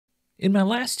In my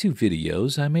last two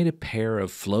videos, I made a pair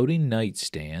of floating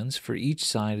nightstands for each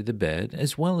side of the bed,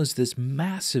 as well as this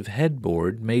massive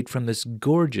headboard made from this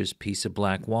gorgeous piece of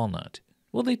black walnut.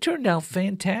 Well, they turned out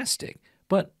fantastic,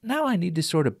 but now I need to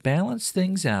sort of balance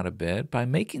things out a bit by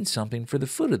making something for the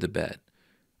foot of the bed.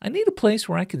 I need a place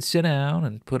where I can sit down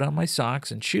and put on my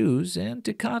socks and shoes and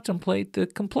to contemplate the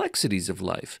complexities of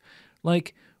life.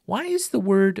 Like, why is the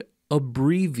word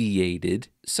abbreviated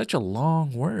such a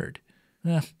long word?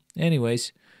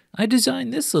 Anyways, I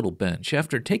designed this little bench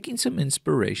after taking some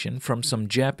inspiration from some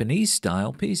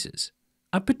Japanese-style pieces.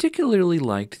 I particularly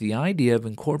liked the idea of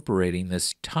incorporating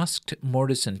this tusked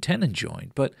mortise and tenon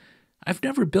joint, but I've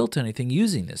never built anything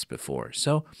using this before,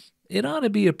 so it ought to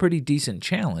be a pretty decent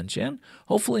challenge, and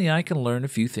hopefully I can learn a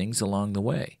few things along the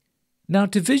way. Now,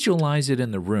 to visualize it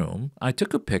in the room, I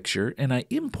took a picture and I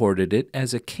imported it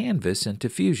as a canvas into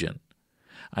Fusion.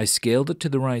 I scaled it to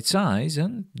the right size,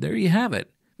 and there you have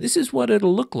it. This is what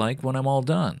it'll look like when I'm all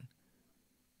done.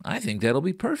 I think that'll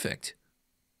be perfect.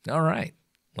 All right,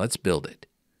 let's build it.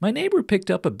 My neighbor picked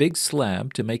up a big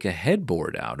slab to make a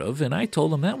headboard out of, and I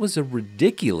told him that was a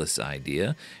ridiculous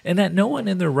idea and that no one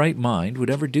in their right mind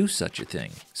would ever do such a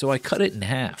thing. So I cut it in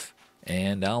half,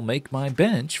 and I'll make my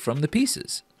bench from the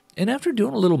pieces. And after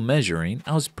doing a little measuring,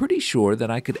 I was pretty sure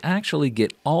that I could actually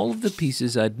get all of the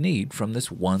pieces I'd need from this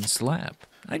one slab.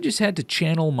 I just had to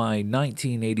channel my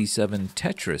 1987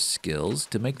 Tetris skills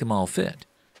to make them all fit.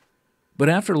 But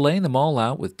after laying them all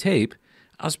out with tape,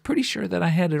 I was pretty sure that I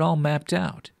had it all mapped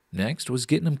out. Next was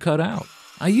getting them cut out.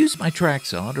 I used my track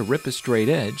saw to rip a straight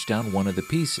edge down one of the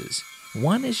pieces.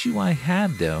 One issue I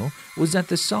had, though, was that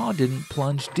the saw didn't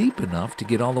plunge deep enough to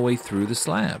get all the way through the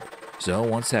slab. So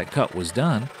once that cut was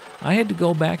done, I had to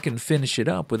go back and finish it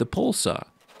up with a pole saw.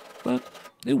 But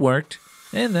it worked.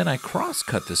 And then I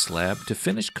cross-cut the slab to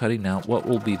finish cutting out what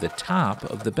will be the top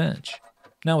of the bench.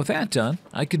 Now with that done,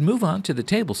 I could move on to the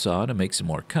table saw to make some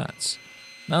more cuts.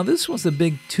 Now this was a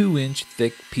big 2-inch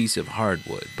thick piece of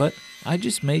hardwood, but I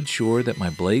just made sure that my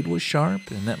blade was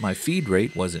sharp and that my feed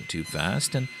rate wasn't too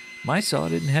fast, and my saw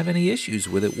didn't have any issues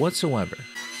with it whatsoever.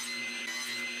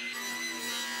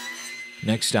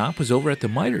 Next stop was over at the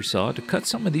miter saw to cut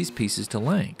some of these pieces to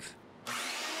length.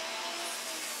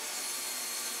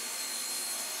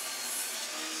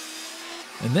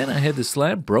 And then I had the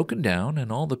slab broken down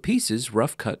and all the pieces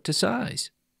rough cut to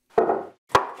size.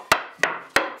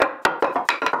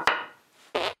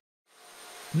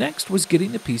 Next was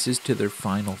getting the pieces to their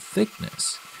final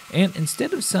thickness. And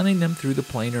instead of sunning them through the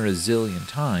planer a zillion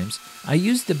times, I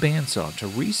used the bandsaw to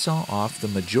resaw off the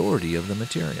majority of the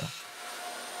material.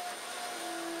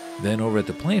 Then over at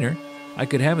the planer, I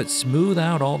could have it smooth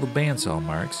out all the bandsaw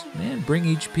marks and bring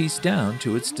each piece down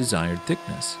to its desired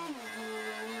thickness.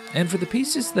 And for the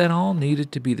pieces that all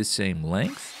needed to be the same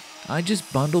length, I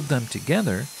just bundled them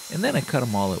together and then I cut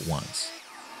them all at once.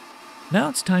 Now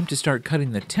it's time to start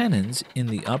cutting the tenons in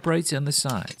the uprights and the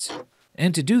sides.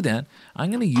 And to do that,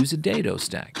 I'm going to use a dado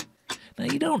stack. Now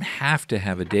you don't have to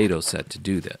have a dado set to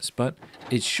do this, but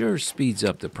it sure speeds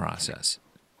up the process.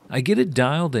 I get it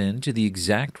dialed in to the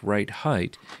exact right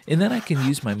height, and then I can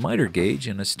use my miter gauge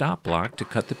and a stop block to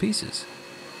cut the pieces.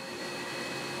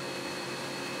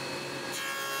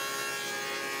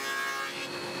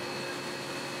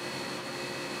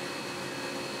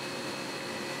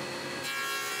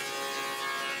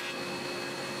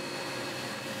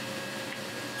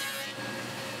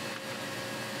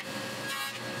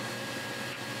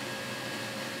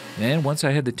 And once I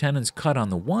had the tenons cut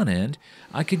on the one end,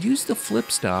 I could use the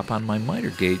flip stop on my miter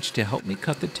gauge to help me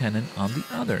cut the tenon on the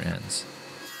other ends.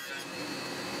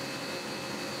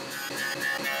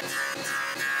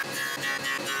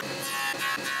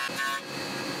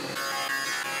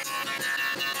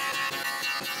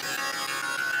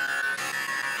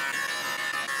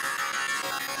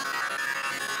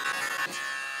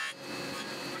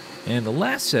 And the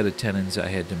last set of tenons I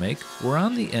had to make were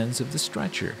on the ends of the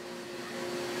stretcher.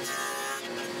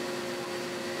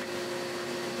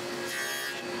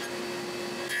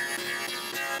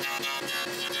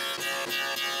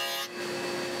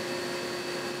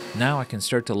 Now I can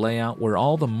start to lay out where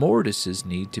all the mortises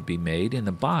need to be made in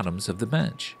the bottoms of the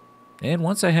bench. And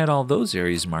once I had all those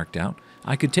areas marked out,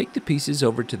 I could take the pieces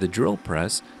over to the drill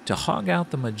press to hog out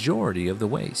the majority of the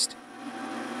waste.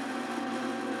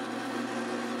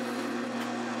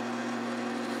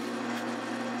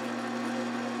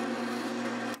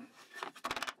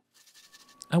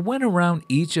 I went around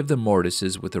each of the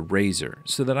mortises with a razor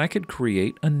so that I could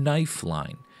create a knife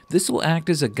line. This will act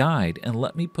as a guide and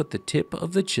let me put the tip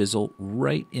of the chisel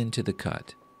right into the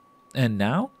cut. And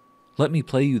now, let me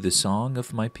play you the song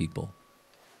of my people.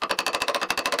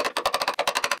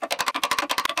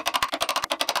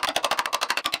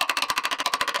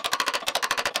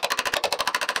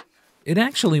 It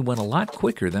actually went a lot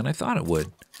quicker than I thought it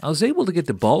would. I was able to get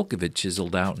the bulk of it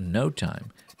chiseled out in no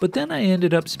time, but then I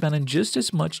ended up spending just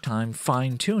as much time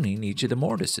fine-tuning each of the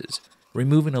mortises,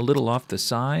 removing a little off the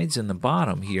sides and the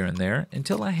bottom here and there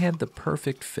until I had the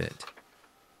perfect fit.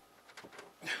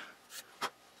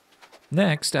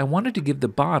 Next, I wanted to give the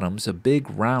bottoms a big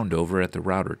round over at the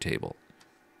router table.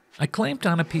 I clamped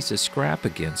on a piece of scrap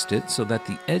against it so that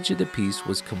the edge of the piece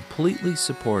was completely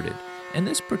supported, and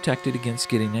this protected against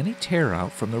getting any tear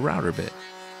out from the router bit.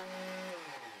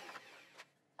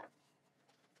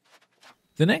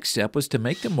 The next step was to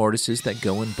make the mortises that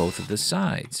go in both of the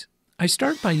sides. I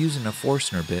start by using a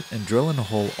Forstner bit and drilling a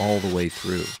hole all the way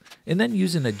through, and then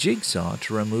using a jigsaw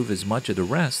to remove as much of the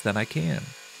rest that I can.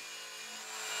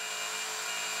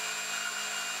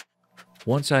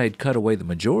 Once I had cut away the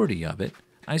majority of it,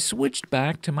 I switched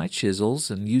back to my chisels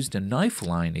and used a knife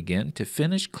line again to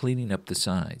finish cleaning up the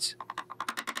sides.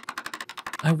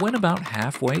 I went about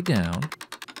halfway down,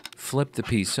 flipped the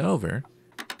piece over,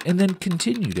 and then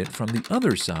continued it from the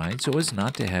other side so as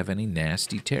not to have any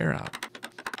nasty tear out.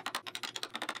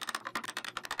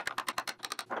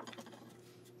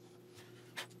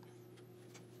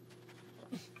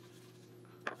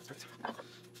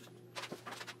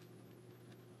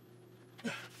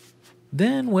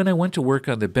 Then, when I went to work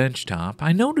on the bench top,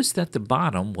 I noticed that the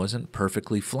bottom wasn't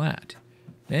perfectly flat.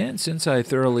 And since I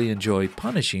thoroughly enjoy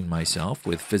punishing myself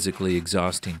with physically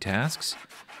exhausting tasks,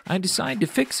 I decided to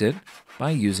fix it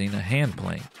by using a hand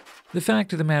plane. The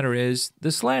fact of the matter is,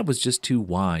 the slab was just too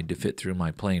wide to fit through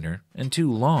my planer and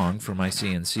too long for my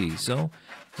CNC, so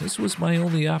this was my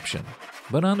only option.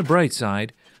 But on the bright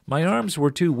side, my arms were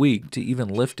too weak to even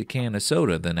lift a can of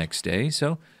soda the next day,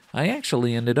 so I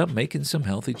actually ended up making some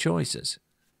healthy choices.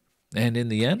 And in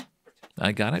the end,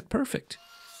 I got it perfect.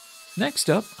 Next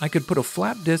up, I could put a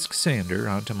flat disc sander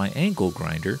onto my angle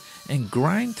grinder and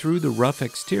grind through the rough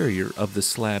exterior of the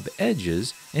slab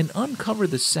edges and uncover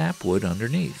the sapwood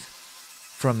underneath.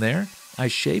 From there, I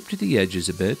shaped the edges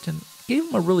a bit and gave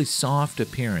them a really soft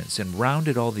appearance and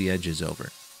rounded all the edges over.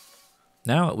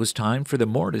 Now it was time for the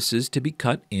mortises to be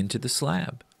cut into the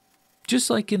slab. Just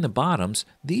like in the bottoms,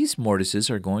 these mortises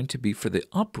are going to be for the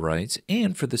uprights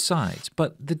and for the sides,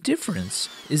 but the difference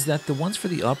is that the ones for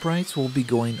the uprights will be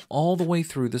going all the way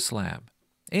through the slab.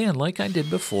 And like I did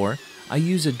before, I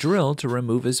use a drill to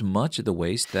remove as much of the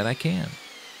waste that I can.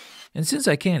 And since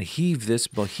I can't heave this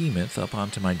behemoth up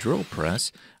onto my drill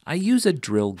press, I use a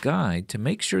drill guide to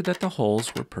make sure that the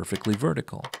holes were perfectly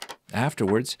vertical.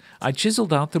 Afterwards, I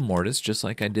chiseled out the mortise just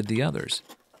like I did the others,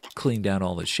 cleaned out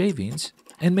all the shavings,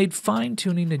 and made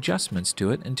fine-tuning adjustments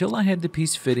to it until I had the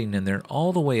piece fitting in there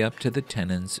all the way up to the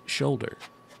tenon's shoulder.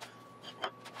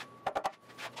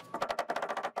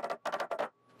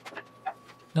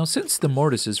 Now, since the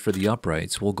mortises for the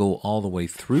uprights will go all the way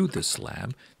through the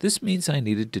slab, this means I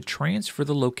needed to transfer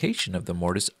the location of the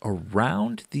mortise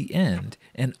around the end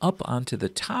and up onto the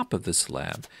top of the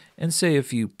slab and say a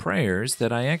few prayers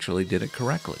that I actually did it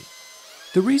correctly.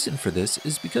 The reason for this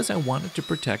is because I wanted to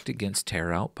protect against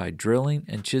tear out by drilling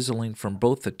and chiseling from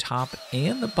both the top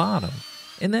and the bottom,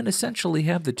 and then essentially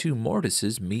have the two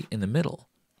mortises meet in the middle.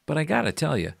 But I gotta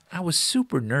tell you, I was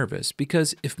super nervous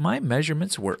because if my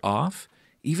measurements were off,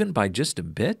 even by just a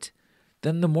bit,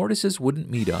 then the mortises wouldn't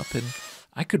meet up and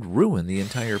I could ruin the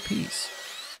entire piece.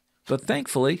 But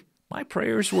thankfully, my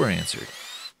prayers were answered.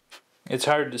 It's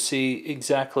hard to see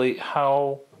exactly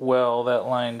how well that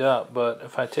lined up, but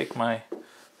if I take my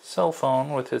cell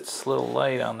phone with its little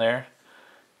light on there,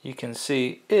 you can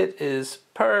see it is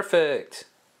perfect.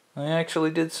 I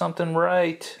actually did something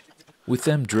right. With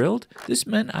them drilled, this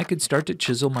meant I could start to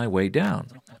chisel my way down.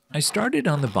 I started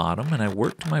on the bottom and I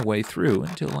worked my way through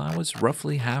until I was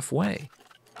roughly halfway.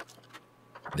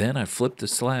 Then I flipped the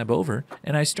slab over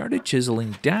and I started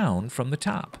chiseling down from the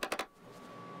top.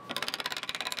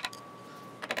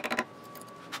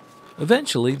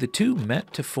 Eventually, the two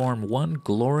met to form one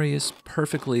glorious,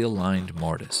 perfectly aligned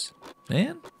mortise.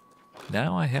 And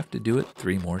now I have to do it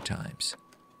 3 more times.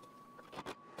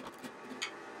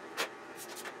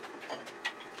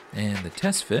 And the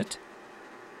test fit.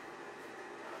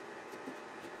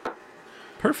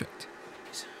 Perfect.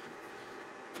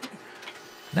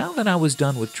 Now that I was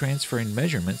done with transferring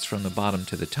measurements from the bottom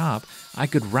to the top, I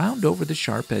could round over the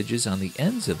sharp edges on the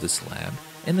ends of the slab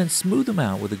and then smooth them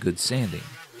out with a good sanding.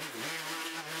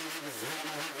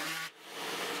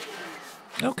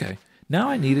 Okay, now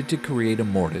I needed to create a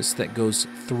mortise that goes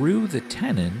through the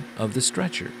tenon of the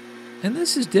stretcher. And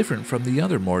this is different from the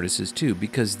other mortises too,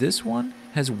 because this one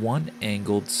has one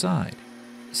angled side.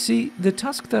 See, the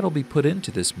tusk that'll be put into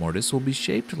this mortise will be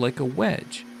shaped like a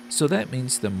wedge, so that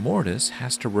means the mortise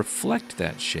has to reflect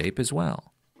that shape as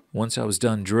well. Once I was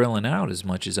done drilling out as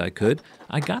much as I could,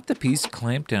 I got the piece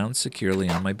clamped down securely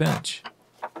on my bench.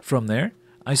 From there,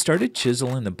 I started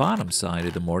chiseling the bottom side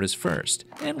of the mortise first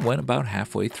and went about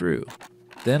halfway through.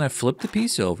 Then I flipped the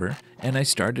piece over and I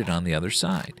started on the other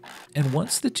side. And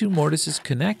once the two mortises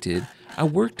connected, I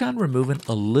worked on removing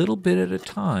a little bit at a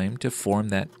time to form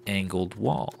that angled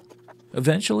wall.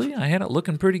 Eventually, I had it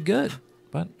looking pretty good,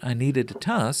 but I needed a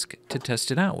tusk to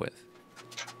test it out with.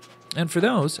 And for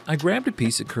those, I grabbed a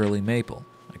piece of curly maple.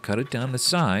 I cut it down to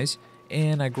size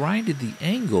and I grinded the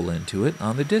angle into it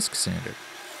on the disc sander.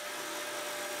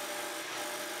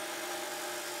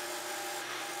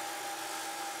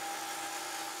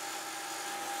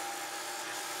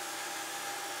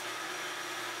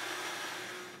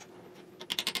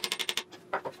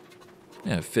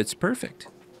 Yeah, it fits perfect.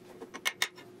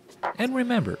 And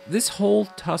remember, this whole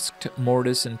tusked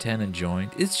mortise and tenon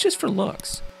joint is just for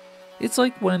looks. It's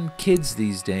like when kids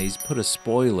these days put a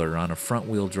spoiler on a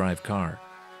front-wheel drive car.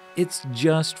 It's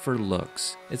just for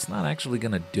looks. It's not actually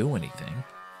going to do anything.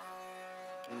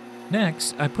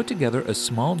 Next, I put together a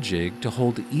small jig to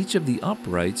hold each of the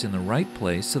uprights in the right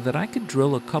place so that I could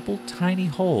drill a couple tiny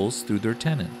holes through their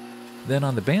tenon. Then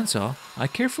on the bandsaw, I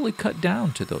carefully cut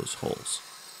down to those holes.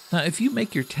 Now, if you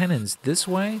make your tenons this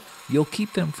way, you'll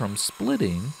keep them from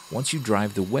splitting once you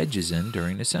drive the wedges in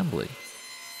during assembly.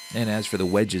 And as for the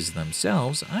wedges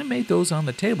themselves, I made those on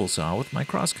the table saw with my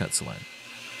crosscut sling.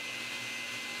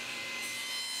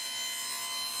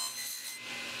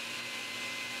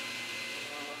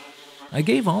 I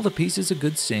gave all the pieces a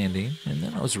good sanding, and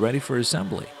then I was ready for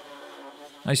assembly.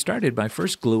 I started by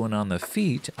first gluing on the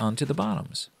feet onto the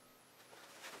bottoms.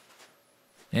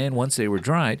 And once they were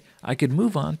dried, I could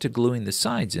move on to gluing the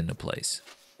sides into place.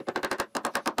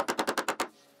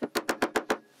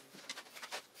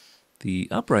 The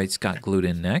uprights got glued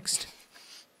in next,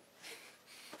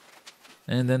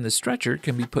 and then the stretcher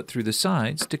can be put through the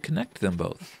sides to connect them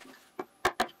both.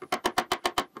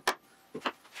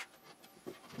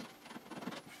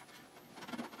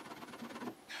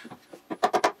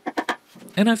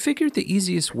 And I figured the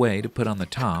easiest way to put on the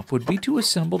top would be to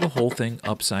assemble the whole thing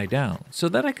upside down so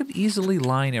that I could easily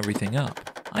line everything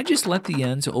up. I just let the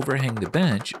ends overhang the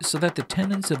bench so that the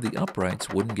tenons of the uprights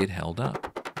wouldn't get held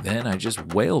up. Then I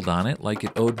just wailed on it like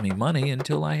it owed me money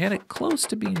until I had it close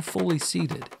to being fully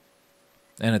seated.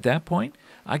 And at that point,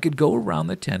 I could go around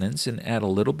the tenons and add a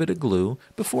little bit of glue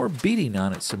before beating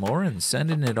on it some more and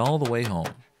sending it all the way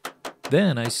home.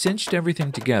 Then I cinched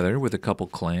everything together with a couple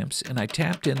clamps and I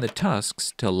tapped in the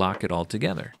tusks to lock it all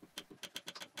together.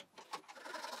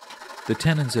 The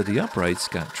tenons of the uprights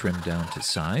got trimmed down to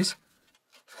size,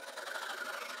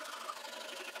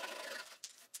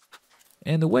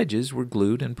 and the wedges were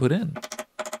glued and put in.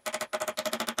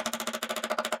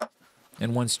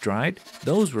 And once dried,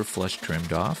 those were flush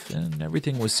trimmed off and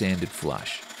everything was sanded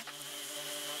flush.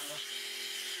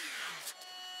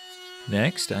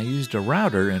 Next, I used a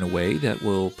router in a way that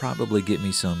will probably get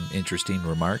me some interesting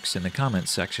remarks in the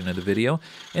comments section of the video,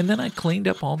 and then I cleaned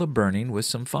up all the burning with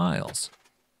some files.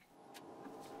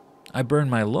 I burned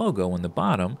my logo in the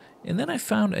bottom, and then I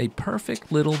found a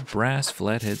perfect little brass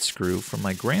flathead screw from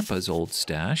my grandpa's old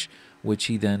stash, which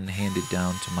he then handed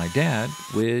down to my dad,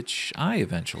 which I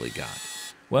eventually got.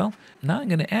 Well, now I'm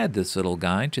going to add this little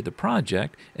guy to the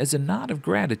project as a nod of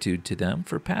gratitude to them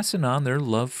for passing on their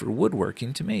love for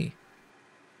woodworking to me.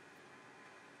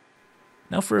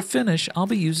 Now for a finish, I'll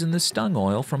be using the stung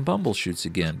oil from Bumbleshoots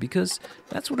again because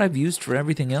that's what I've used for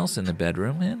everything else in the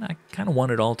bedroom and I kind of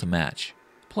want it all to match.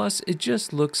 Plus, it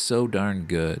just looks so darn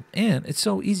good and it's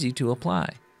so easy to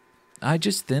apply. I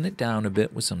just thin it down a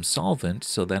bit with some solvent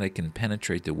so that it can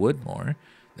penetrate the wood more.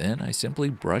 Then I simply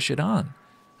brush it on.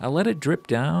 I let it drip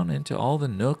down into all the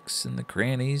nooks and the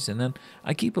crannies and then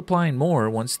I keep applying more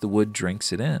once the wood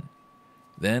drinks it in.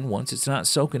 Then, once it's not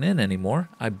soaking in anymore,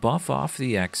 I buff off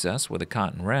the excess with a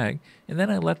cotton rag, and then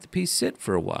I let the piece sit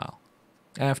for a while.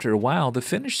 After a while, the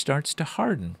finish starts to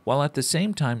harden, while at the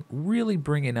same time really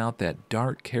bringing out that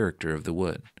dark character of the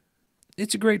wood.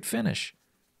 It's a great finish.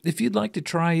 If you'd like to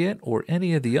try it or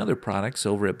any of the other products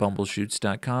over at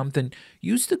bumbleshoots.com, then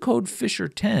use the code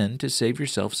FISHER10 to save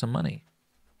yourself some money.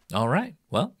 All right,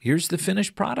 well, here's the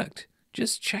finished product.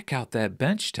 Just check out that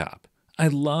bench top. I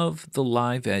love the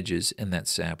live edges in that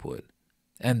sapwood.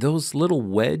 And those little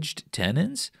wedged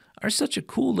tenons are such a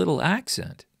cool little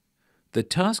accent. The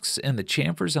tusks and the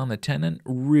chamfers on the tenon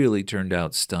really turned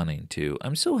out stunning too.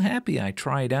 I'm so happy I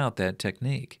tried out that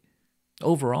technique.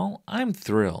 Overall, I'm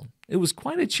thrilled. It was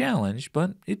quite a challenge,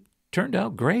 but it turned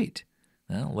out great.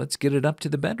 Now, let's get it up to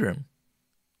the bedroom.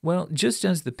 Well, just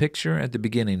as the picture at the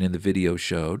beginning of the video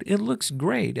showed, it looks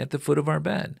great at the foot of our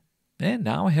bed. And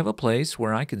now I have a place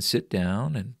where I can sit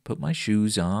down and put my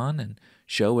shoes on and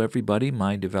show everybody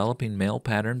my developing male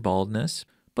pattern baldness.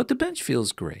 But the bench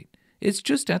feels great. It's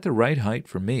just at the right height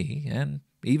for me and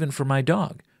even for my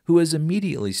dog, who has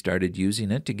immediately started using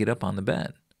it to get up on the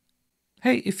bed.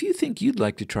 Hey, if you think you'd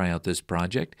like to try out this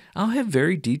project, I'll have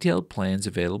very detailed plans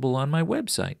available on my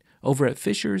website over at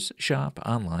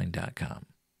fishersshoponline.com.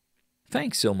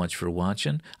 Thanks so much for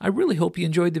watching. I really hope you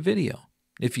enjoyed the video.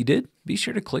 If you did, be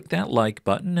sure to click that like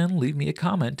button and leave me a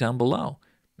comment down below.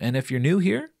 And if you're new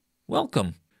here,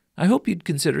 welcome. I hope you'd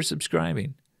consider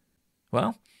subscribing.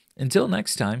 Well, until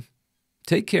next time,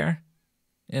 take care,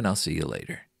 and I'll see you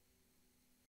later.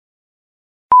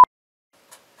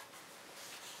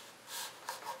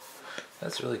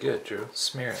 That's really good, Drew.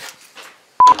 Smear it.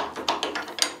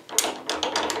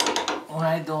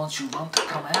 Why don't you want to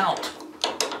come out?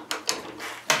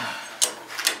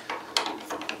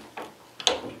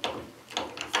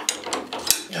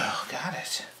 Oh, got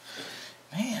it.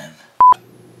 Man.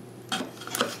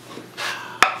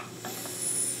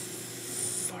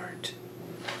 Fart.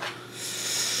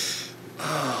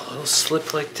 Oh, a little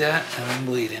slip like that and I'm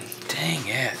bleeding. Dang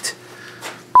it.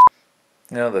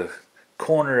 Now the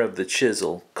corner of the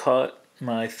chisel cut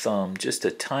my thumb just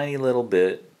a tiny little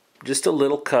bit. Just a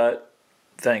little cut,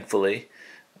 thankfully.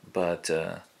 But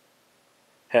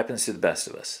happens to the best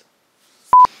of us.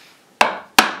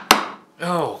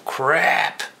 Oh,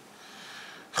 crap.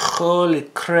 Holy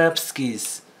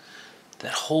crapskis.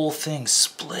 That whole thing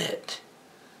split.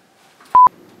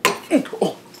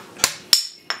 Oh.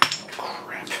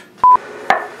 Crap.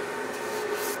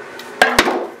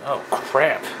 Oh,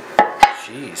 crap.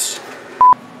 Jeez.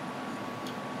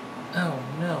 Oh,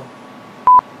 no.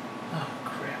 Oh,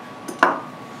 crap.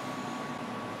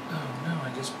 Oh, no,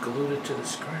 I just glued it to the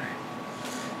screen.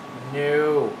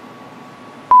 No.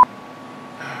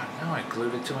 Now I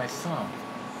glued it to my thumb.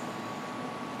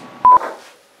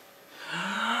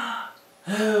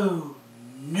 Oh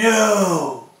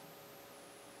no!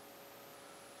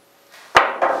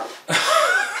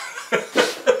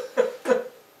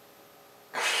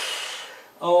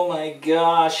 Oh my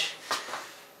gosh.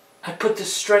 I put the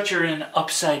stretcher in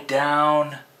upside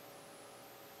down.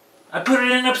 I put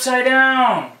it in upside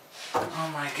down! Oh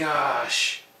my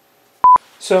gosh.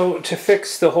 So to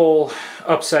fix the whole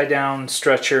upside down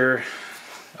stretcher,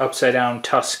 upside down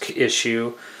tusk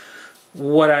issue,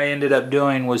 what I ended up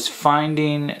doing was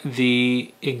finding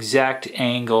the exact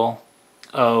angle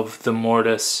of the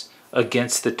mortise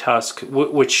against the tusk,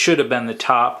 which should have been the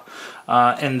top,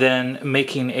 and then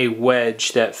making a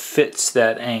wedge that fits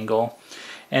that angle.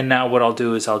 And now what I'll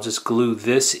do is I'll just glue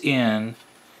this in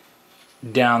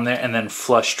down there and then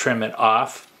flush trim it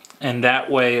off. And that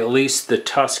way at least the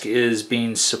tusk is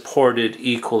being supported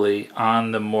equally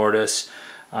on the mortise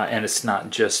and it's not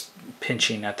just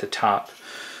pinching at the top.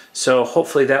 So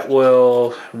hopefully that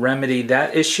will remedy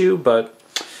that issue, but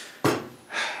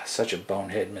such a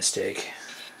bonehead mistake.